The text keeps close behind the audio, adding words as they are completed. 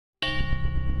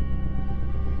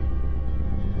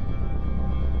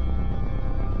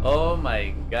Oh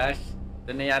my gosh,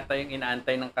 ito na yata yung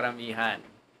inaantay ng karamihan.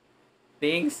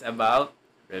 Things about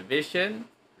revision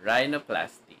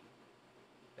rhinoplasty.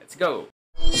 Let's go!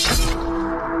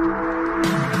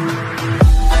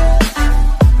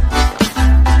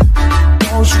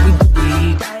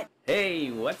 Hey,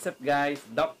 what's up guys?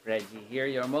 Doc Regie here,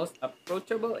 your most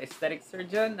approachable aesthetic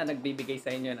surgeon na nagbibigay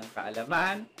sa inyo ng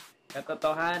kaalaman,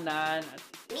 katotohanan, at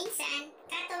minsan,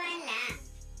 katuwaan lang.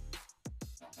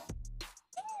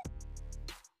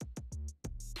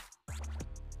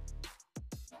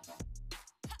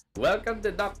 welcome to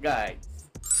Docguides.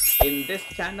 In this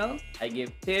channel, I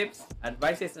give tips,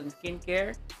 advices on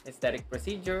skincare, aesthetic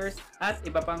procedures, at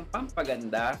iba pang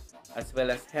pampaganda, as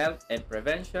well as health and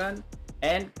prevention,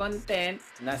 and content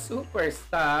na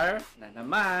superstar na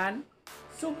naman,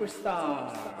 superstar.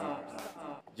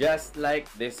 Just like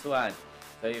this one.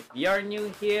 So if you're new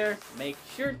here, make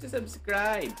sure to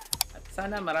subscribe. At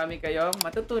sana marami kayong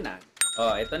matutunan.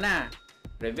 Oh, ito na.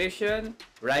 Revision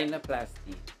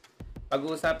rhinoplasty.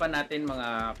 Pag-uusapan natin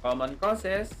mga common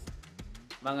causes,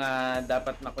 mga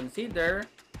dapat ma-consider,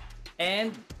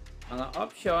 and mga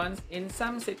options in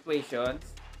some situations,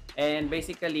 and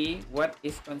basically what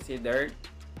is considered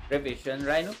revision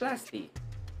rhinoplasty.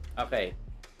 Okay,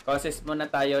 causes muna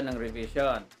tayo ng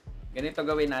revision. Ganito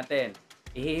gawin natin.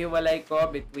 Ihihiwalay ko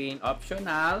between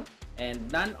optional and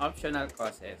non-optional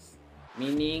causes.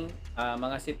 Meaning,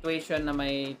 mga situation na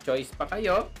may choice pa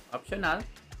kayo, optional,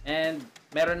 and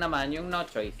meron naman yung no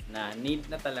choice na need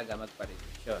na talaga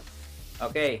magpa-revision.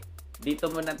 Okay, dito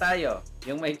muna tayo,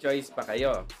 yung may choice pa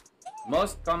kayo.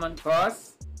 Most common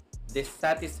cause,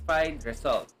 dissatisfied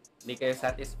result. Hindi kayo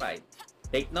satisfied.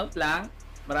 Take note lang,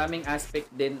 maraming aspect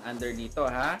din under dito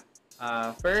ha.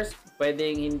 First,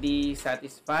 pwedeng hindi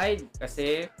satisfied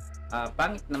kasi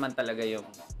pangit naman talaga yung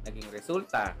naging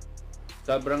resulta.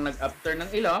 Sobrang nag-after ng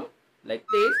ilong, like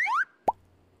this,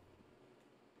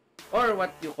 or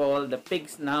what you call the pig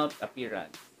snout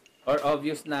appearance, or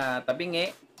obvious na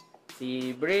tabingi, si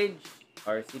bridge,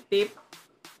 or si tip,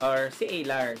 or si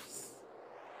alars.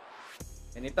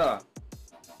 Ganito.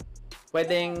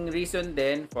 Pwedeng reason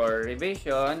din for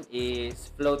revision is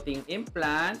floating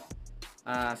implant,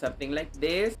 something like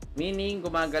this, meaning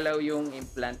gumagalaw yung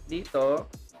implant dito.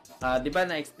 Di ba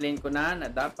na-explain ko na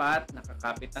dapat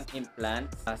nakakapit ang implant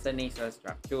sa nasal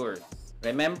structures.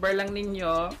 Remember lang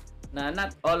ninyo na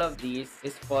not all of this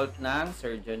is fault ng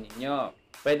surgeon ninyo.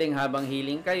 Pwedeng habang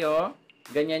healing kayo,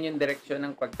 ganyan yung direksyon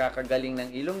ng pagkakagaling ng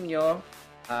ilong nyo,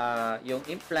 yung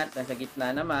implant nasa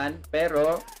gitna naman,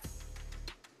 pero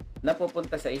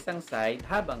napupunta sa isang side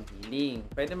habang healing.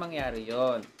 Pwede mangyari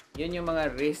yon. Yun yung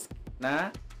mga risk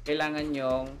na kailangan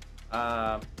nyong,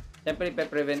 siyempre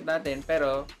ipe-prevent natin,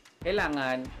 pero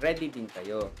kailangan ready din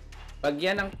kayo. Pag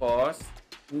yan ang cause,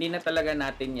 hindi na talaga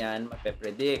natin yan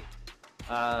mape-predict.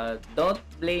 Don't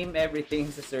blame everything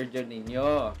sa surgeon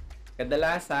ninyo.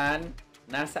 Kadalasan,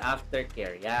 nasa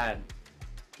aftercare yan.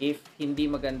 If hindi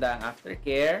maganda ang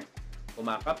aftercare,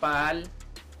 kumakapal,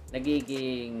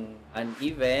 nagiging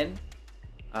uneven,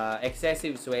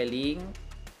 excessive swelling,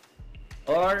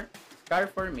 or scar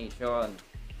formation.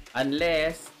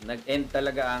 Unless nag-end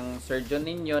talaga ang surgeon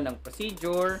ninyo ng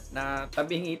procedure na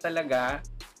tabingi talaga,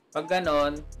 pag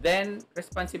ganon, then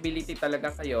responsibility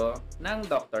talaga kayo ng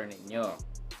doctor ninyo.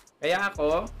 Kaya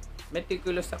ako,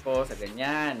 meticulous ako sa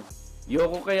ganyan.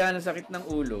 Yoko kaya ng sakit ng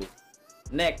ulo.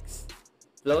 Next,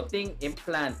 floating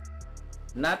implant.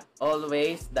 Not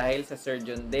always dahil sa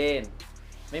surgeon din.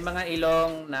 May mga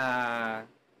ilong na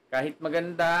kahit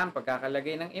maganda ang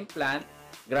pagkakalagay ng implant,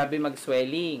 grabe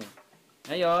mag-swelling.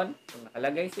 Ngayon, kung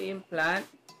nakalagay si implant,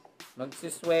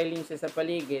 magsiswelling siya sa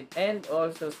paligid and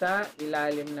also sa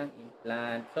ilalim ng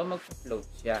implant. So, mag-float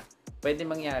siya. Pwede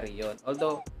mangyari yon.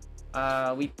 Although,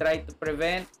 we try to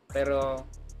prevent, pero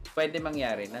pwede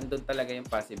mangyari. Nandun talaga yung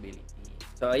possibility.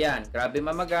 So, ayan. Grabe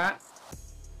mamaga.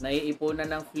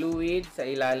 Naiipunan ng fluid sa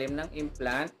ilalim ng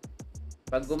implant.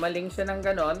 Pag gumaling siya ng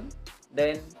ganon,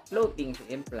 then floating si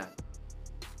implant.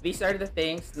 These are the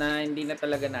things na hindi na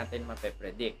talaga natin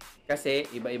mape-predict. Kasi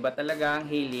iba-iba talaga ang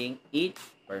healing each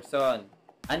person.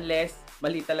 Unless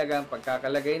mali talaga ang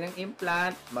pagkakalagay ng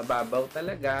implant, mababaw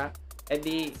talaga,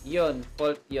 edi yun,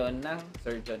 fault yun ng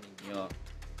surgeon ninyo.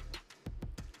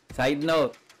 Side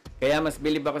note, kaya mas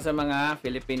bilib ako sa mga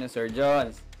Filipino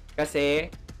surgeons. Kasi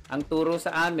ang turo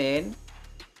sa amin,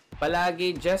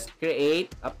 palagi just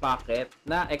create a pocket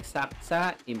na exact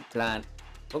sa implant.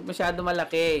 Huwag masyado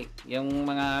malaki. Yung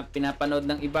mga pinapanood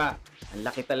ng iba, ang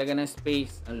laki talaga ng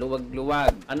space, ang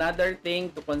luwag-luwag. Another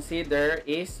thing to consider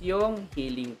is yung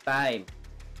healing time.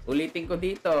 Ulitin ko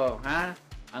dito, ha?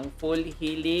 Ang full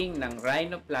healing ng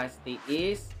rhinoplasty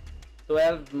is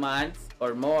 12 months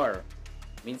or more.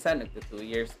 Minsan, nagto 2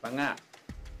 years pa nga.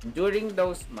 During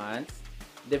those months,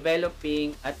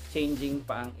 developing at changing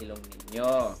pa ang ilong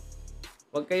ninyo.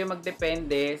 Huwag kayo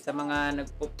magdepende sa mga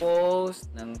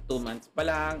nagpo-post ng 2 months pa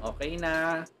lang, okay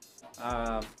na.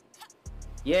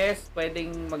 Yes,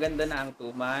 pwedeng maganda na ang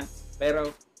 2 months, pero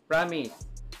promise,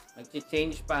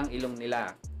 mag-change pa ang ilong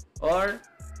nila. Or,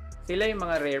 sila yung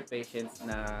mga rare patients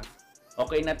na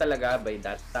okay na talaga by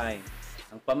that time.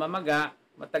 Ang pamamaga,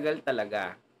 matagal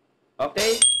talaga.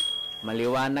 Okay?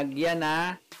 Maliwanag yan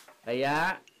ha.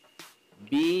 Kaya,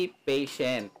 be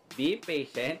patient. Be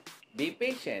patient. Be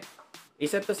patient.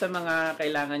 Isa to sa mga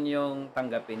kailangan yung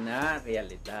tanggapin na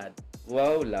realidad.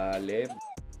 Wow, lalim.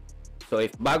 So,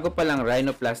 if bago pa lang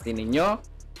rhinoplasty ninyo,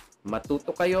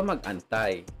 matuto kayo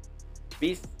mag-antay.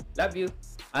 Peace. Love you.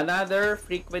 Another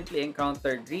frequently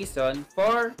encountered reason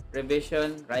for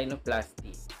revision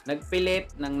rhinoplasty.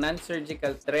 Nagpilit ng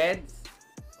non-surgical threads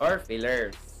or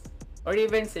fillers or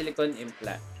even silicone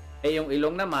implant. Eh yung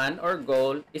ilong naman or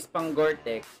goal is pang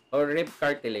Gore-Tex or rib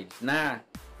cartilage na.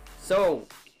 So,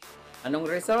 anong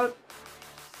result?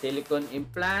 Silicone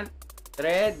implant,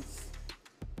 threads,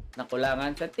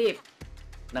 nakulangan sa tip,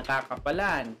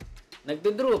 nakakapalan,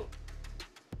 nagdudroop,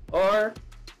 or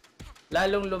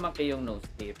lalong lumaki yung nose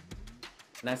tip.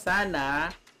 Na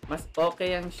sana, mas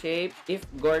okay ang shape if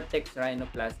Gore-Tex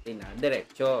rhinoplasty na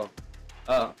diretso.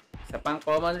 Isa pang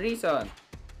common reason.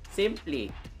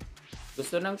 Simply,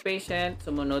 gusto ng patient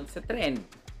sumunod sa trend.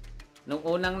 Nung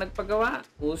unang nagpagawa,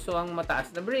 uso ang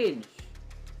mataas na bridge.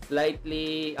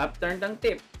 Slightly upturned ang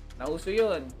tip. Nauso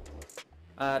yun.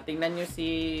 Tingnan nyo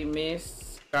si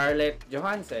Miss Scarlett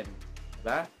Johansson.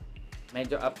 Diba?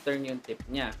 Medyo upturn yung tip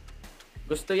niya.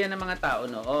 Gusto yan ng mga tao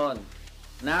noon.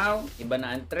 Now, iba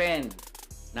na ang trend.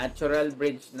 Natural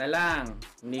bridge na lang.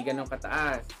 Hindi ganun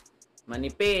kataas.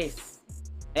 Manipis.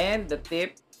 And the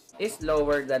tip is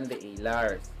lower than the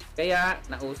alars. Kaya,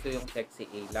 nauso yung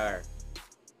sexy alar.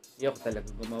 Yok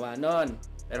talaga gumawa nun.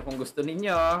 Pero kung gusto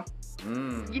ninyo,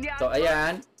 so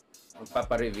ayan,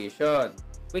 magpaparevision.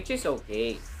 Which is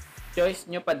okay.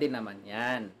 Choice nyo pa din naman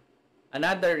yan.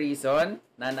 Another reason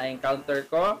na na-encounter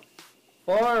ko,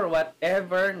 for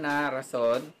whatever na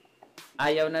rason,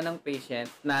 ayaw na ng patient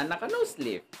na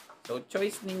naka-noselift. So,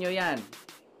 choice ninyo yan.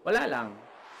 Wala lang.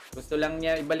 Gusto lang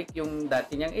niya ibalik yung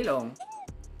dati niyang ilong.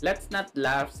 Let's not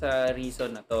laugh sa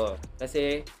reason na to.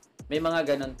 Kasi, may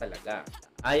mga ganun talaga.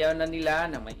 Ayaw na nila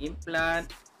na may implant.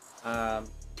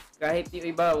 Kahit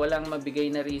yung iba, walang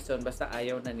mabigay na reason. Basta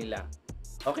ayaw na nila.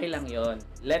 Okay lang yon.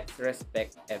 Let's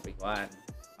respect everyone.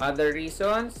 Other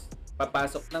reasons,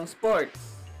 papasok ng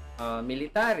sports.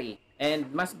 Military, and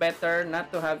mas better not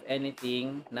to have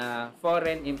anything na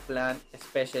foreign implant,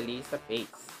 especially sa face,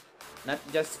 not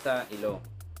just sa ilong.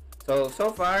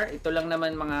 So far, ito lang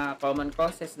naman mga common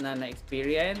causes na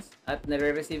na-experience at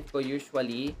nare-receive ko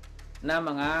usually na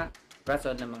mga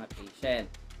rason ng mga patient.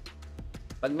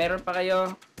 Pag meron pa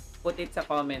kayo, put it sa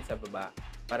comment sa baba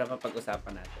para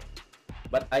mapag-usapan natin.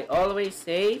 But I always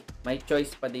say, may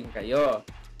choice pa din kayo.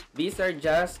 These are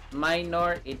just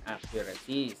minor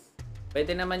inaccuracies.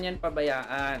 Pwede naman yan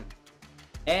pabayaan.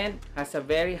 And has a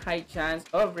very high chance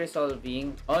of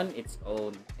resolving on its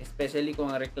own. Especially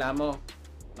kung ang reklamo,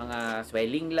 mga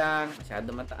swelling lang,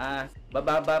 masyado mataas.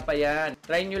 Bababa pa yan.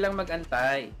 Try nyo lang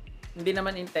mag-antay. Hindi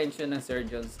naman intention ng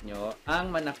surgeons nyo ang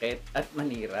manakit at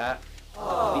manira.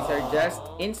 These are just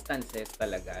instances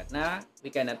talaga na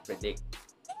we cannot predict.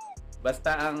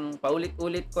 Basta ang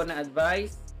paulit-ulit ko na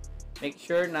advice, make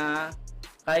sure na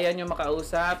kaya nyo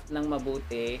makausap ng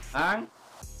mabuti ang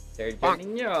surgeon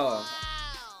ninyo.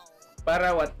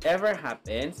 Para whatever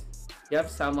happens, you have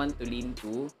someone to lean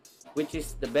to, which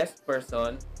is the best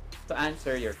person to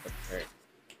answer your concerns.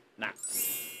 Next.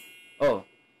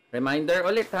 Reminder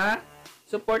ulit ha,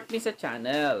 support me sa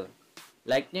channel.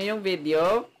 Like nyo yung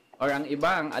video, or ang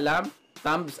iba ang alam,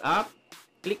 thumbs up,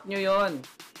 click nyo yon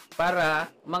para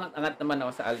umangat-angat naman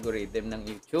ako sa algorithm ng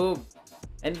YouTube.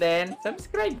 And then,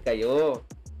 subscribe kayo.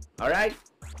 Alright?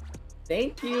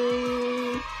 Thank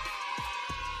you!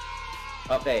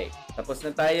 Okay, tapos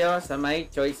na tayo sa may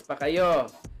choice pa kayo.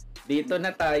 Dito na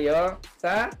tayo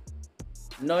sa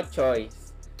no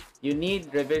choice. You need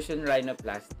revision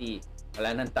rhinoplasty.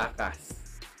 Wala nang takas.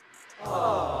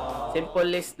 Simple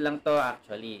list lang to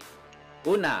actually.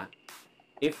 Una,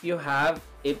 if you have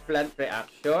implant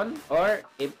reaction or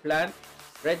implant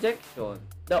rejection.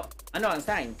 Dok, ano ang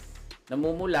signs?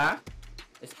 Namumula,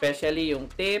 especially yung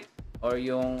tip or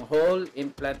yung whole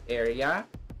implant area.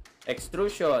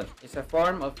 Extrusion is a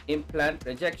form of implant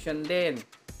rejection din.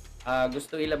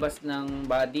 Gusto ilabas ng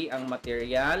body ang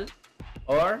material.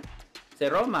 Or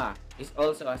seroma is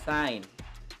also a sign.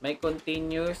 May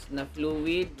continuous na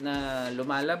fluid na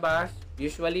lumalabas,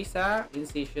 usually sa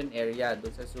incision area,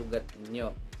 doon sa sugat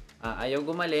ninyo. Ayaw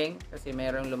gumaling kasi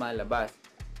mayroong lumalabas.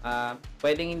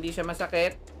 Pwedeng hindi siya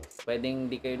masakit, pwedeng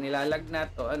hindi kayo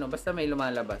nilalagnat o ano, basta may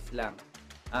lumalabas lang.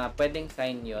 Pwedeng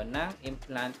sign yon ng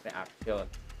implant reaction.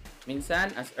 Minsan,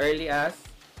 as early as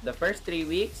the first 3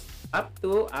 weeks up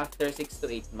to after 6 to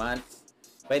 8 months,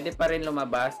 pwede pa rin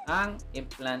lumabas ang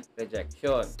implant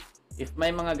rejection. If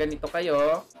may mga ganito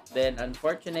kayo, then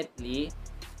unfortunately,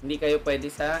 hindi kayo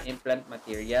pwede sa implant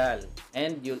material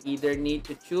and you'll either need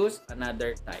to choose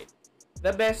another type.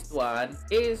 The best one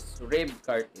is rib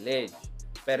cartilage.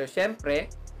 Pero syempre,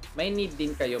 may need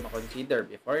din kayo makonsider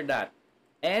before that.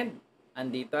 And,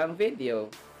 andito ang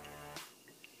video.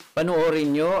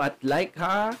 Panoorin nyo at like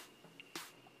ha!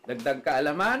 Dagdag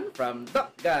kaalaman from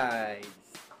Docguides.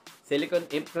 Silicone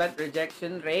implant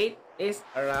rejection rate is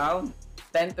around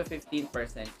 10 to 15%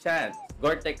 chance.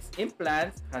 Gore-Tex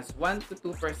implants has 1 to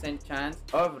 2% chance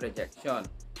of rejection.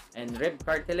 And rib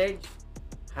cartilage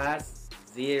has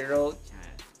 0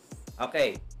 chance.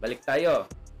 Okay, balik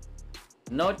tayo.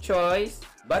 No choice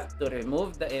but to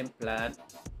remove the implant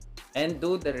and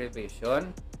do the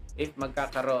revision if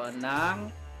magkakaroon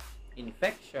ng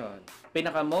infection.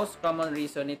 Pinaka most common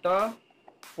reason nito,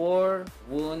 poor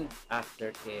wound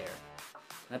aftercare.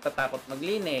 Natatakot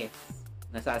maglinis,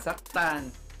 nasasaktan.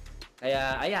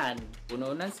 Kaya ayan,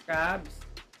 puno ng scabs,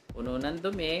 puno ng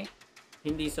dumi,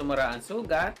 hindi sumura ang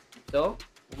sugat, so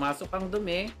pumasok ang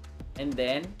dumi, and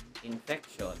then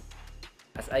infection.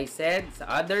 As I said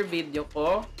sa other video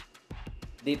ko,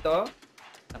 dito,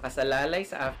 nakasalalay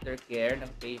sa aftercare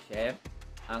ng patient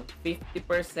ang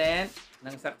 50%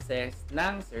 ng success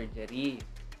ng surgery.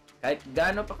 Kahit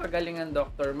gaano pa kagaling ang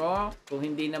doktor mo, kung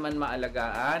hindi naman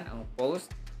maalagaan ang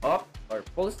post-op or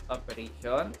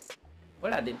post-operation,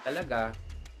 wala din talaga.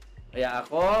 Kaya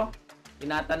ako,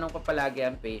 tinatanong ko palagi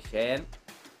ang patient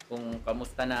kung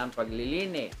kamusta na ang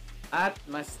paglilinis at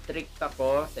mas strict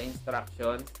ako sa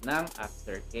instructions ng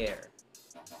aftercare.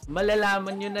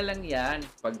 Malalaman nyo na lang yan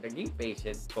pag naging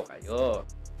patient ko kayo.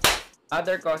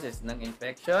 Other causes ng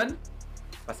infection,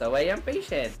 pasaway ang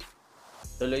patient.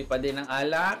 Tuloy pa din ang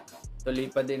alak, tuloy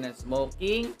pa din ang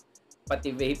smoking,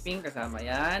 pati vaping kasama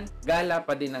yan, gala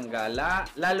pa din ang gala,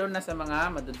 lalo na sa mga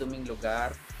maduduming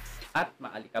lugar at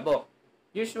maalikabok.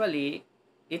 Usually,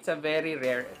 it's a very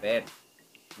rare event.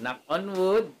 Knock on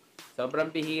wood, sobrang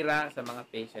bihira sa mga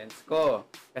patients ko.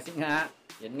 Kasi nga,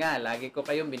 yun nga, lagi ko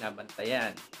kayong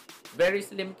binabantayan. Very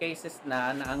slim cases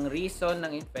na ang reason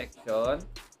ng infection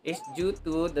is due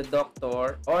to the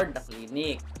doctor or the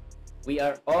clinic. We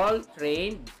are all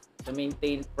trained to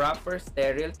maintain proper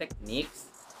sterile techniques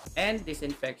and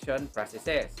disinfection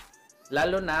processes.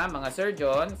 Lalo na mga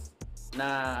surgeons na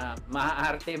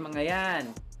maaarte mga yan.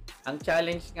 Ang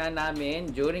challenge nga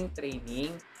namin during training,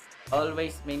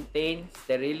 always maintain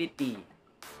sterility.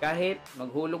 Kahit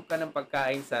maghulog ka ng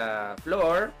pagkain sa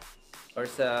floor or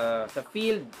sa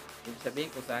field, ibig sabihin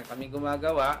kung saan kami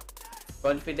gumagawa,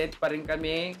 confident pa rin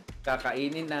kami,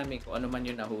 kakainin namin kung ano man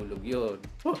yung nahulog yun.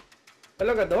 Huh,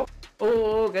 talaga, Dok?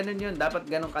 Oo, ganun yun. Dapat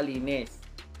ganun kalinis.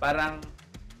 Parang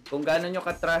kung gano'n nyo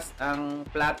ka-trust ang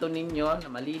plato ninyo na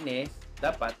malinis,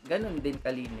 dapat ganun din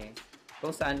kalinis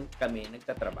kung saan kami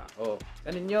nagtatrabaho.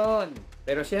 Ganun yun.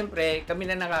 Pero syempre, kami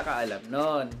na nakakaalam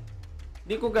nun.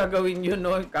 Hindi ko gagawin yun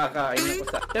noon, kakain ako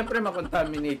sa... Syempre,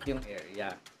 makontaminate yung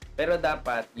area. Pero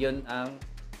dapat, yun ang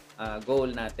goal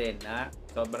natin na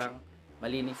sobrang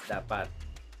malinis dapat.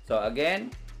 So again,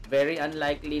 very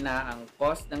unlikely na ang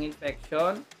cause ng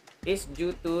infection is due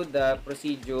to the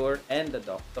procedure and the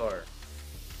doctor.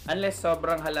 Unless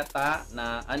sobrang halata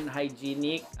na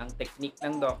unhygienic ang technique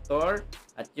ng doktor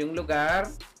at yung lugar,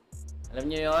 alam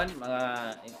nyo yon, mga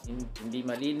hindi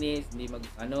malinis, hindi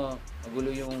magulo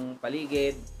yung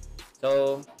paligid.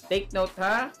 So, take note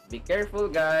ha, be careful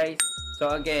guys.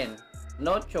 So again,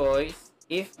 no choice,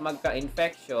 if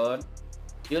magka-infection,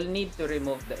 you'll need to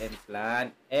remove the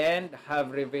implant and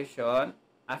have revision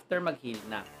after mag-heal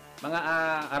na. Mga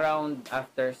around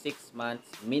after 6 months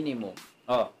minimum.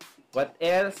 Oh, what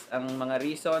else ang mga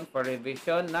reason for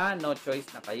revision na no choice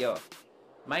na kayo?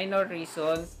 Minor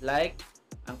reasons like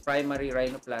ang primary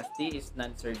rhinoplasty is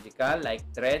non-surgical like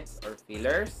threads or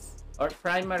fillers, or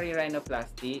primary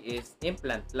rhinoplasty is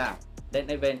implant lang. Then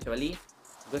eventually,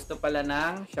 gusto pala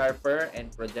ng sharper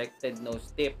and projected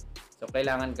nose tip. So,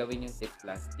 kailangan gawin yung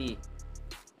tipplasty.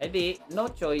 E di, no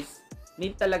choice.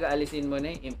 Need talaga alisin mo na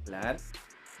yung implant,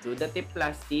 do the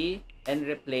tipplasty, and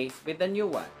replace with a new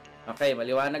one. Okay,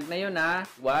 maliwanag na yun ha.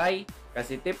 Why?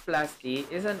 Kasi tipplasty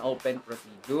is an open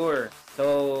procedure.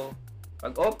 So,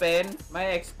 Pag open,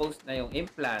 may expose na yung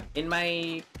implant. In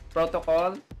my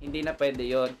protocol, hindi na pwede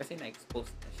yon kasi na-expose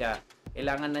na siya.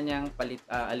 Kailangan na niyang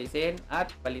alisin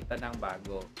at palitan ng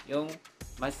bago. Yung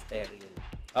mas sterile.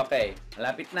 Okay,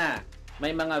 malapit na.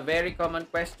 May mga very common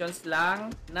questions lang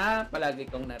na palagi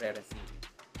kong nare-receive.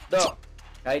 Doc,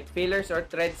 kahit fillers or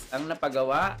threads ang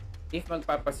napagawa, if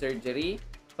magpapa-surgery,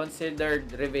 considered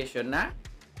revision na?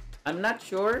 I'm not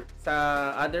sure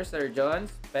sa other surgeons,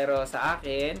 pero sa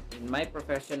akin, in my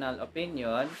professional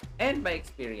opinion and by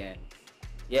experience,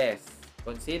 yes,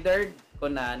 considered ko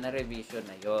na revision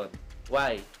na yon.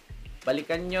 Why?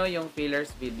 Balikan nyo yung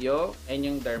fillers video and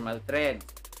yung dermal threads.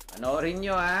 Panoorin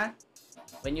nyo ha.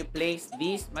 When you place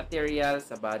these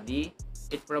materials sa body,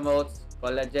 it promotes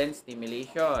collagen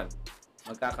stimulation.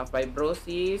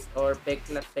 Magkaka-fibrosis or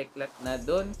peklat-peklat na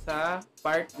dun sa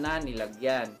part na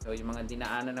nilagyan. So, yung mga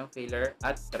dinaanan ng filler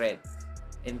at threads.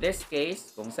 In this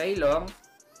case, kung sa ilong,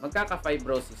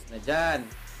 magkaka-fibrosis na dyan.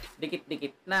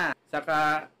 Dikit-dikit na.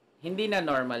 Saka, hindi na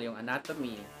normal yung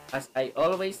anatomy. As I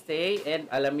always say, and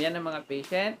alam yan ng mga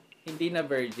patient, hindi na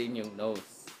virgin yung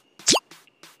nose.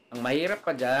 Ang mahirap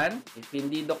pa dyan, if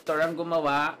hindi doktor ang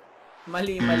gumawa,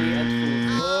 mali-mali ang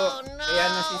tuso. Oh, no! Kaya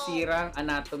nasisira ang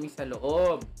anatomy sa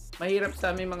loob. Mahirap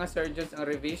sa aming mga surgeons ang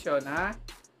revision, ha?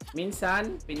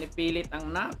 Minsan, pinipilit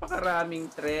ang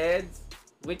napakaraming threads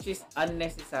which is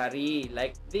unnecessary,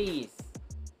 like this.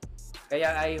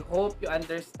 Kaya I hope you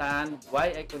understand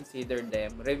why I consider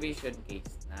them revision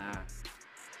case na.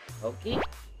 Okay?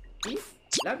 Peace.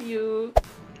 Love you.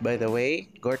 By the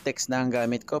way, Gore-Tex na ang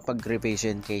gamit ko pag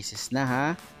revision cases na ha.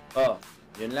 Oh,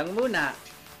 yun lang muna.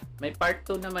 May part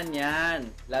 2 naman yan.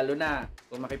 Lalo na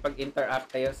kung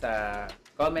makipag-interact kayo sa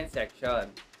comment section.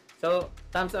 So,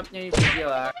 thumbs up nyo yung video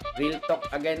ha. Real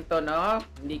talk again to, no?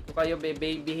 Hindi ko kayo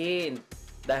bebabyhin.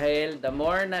 Dahil the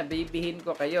more na babyhin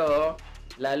ko kayo,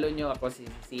 lalo nyo ako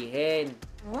sisisihin.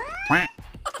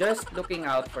 Just looking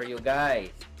out for you guys.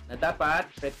 Na dapat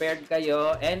prepared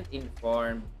kayo and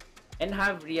informed and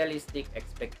have realistic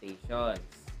expectations.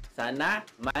 Sana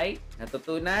may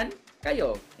natutunan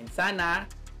kayo and sana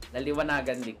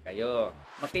naliwanagan din kayo.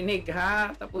 Makinig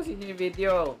ha, tapusin niyo yung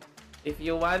video. If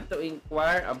you want to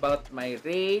inquire about my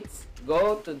rates,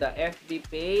 go to the FB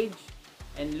page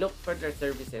and look for the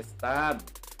services tab.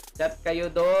 Chat kayo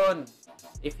doon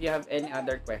if you have any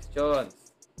other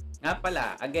questions. Nga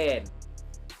pala, again,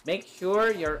 make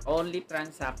sure you're only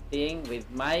transacting with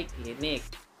my clinic.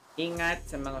 Ingat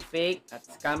sa mga fake at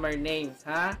scammer names,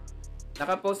 ha?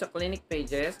 Nakapost sa clinic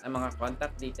pages ang mga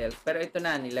contact details. Pero ito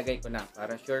na, nilagay ko na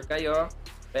para sure kayo.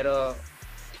 Pero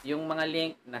yung mga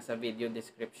link nasa video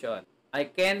description. I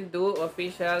can do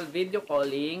official video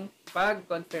calling pag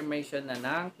confirmation na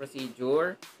ng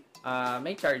procedure.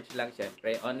 May charge lang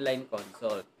syempre, online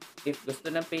consult. If gusto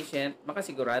ng patient,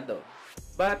 makasigurado.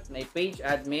 But my page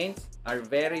admins are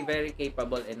very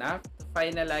capable enough to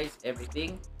finalize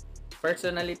everything.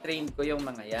 Personally trained ko yung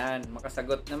mga yan.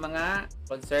 Makasagot ng mga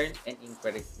concerns and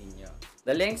inquiries ninyo.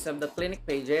 The links of the clinic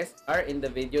pages are in the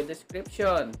video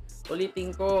description. Ulitin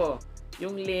ko,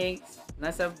 yung links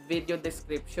nasa video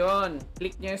description.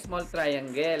 Click nyo yung small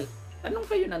triangle. Tanong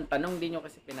kayo ng tanong, di nyo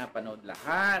kasi pinapanood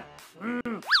lahat.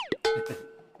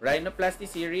 Rhinoplasty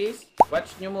series,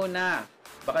 watch nyo muna.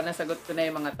 Baka nasagot ko na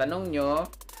yung mga tanong nyo.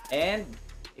 And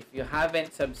if you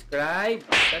haven't subscribed,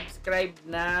 subscribe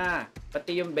na.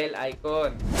 Pati yung bell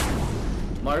icon.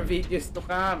 More videos to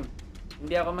come.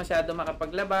 Hindi ako masyado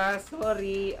makapaglabas.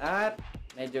 Sorry. At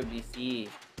medyo busy.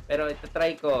 Pero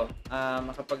itatry ko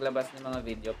makapaglabas ng mga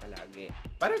video palagi.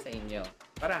 Para sa inyo.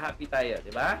 Para happy tayo.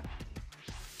 Diba?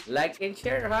 Like and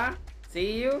share ha.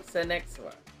 See you sa next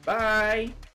one. Bye!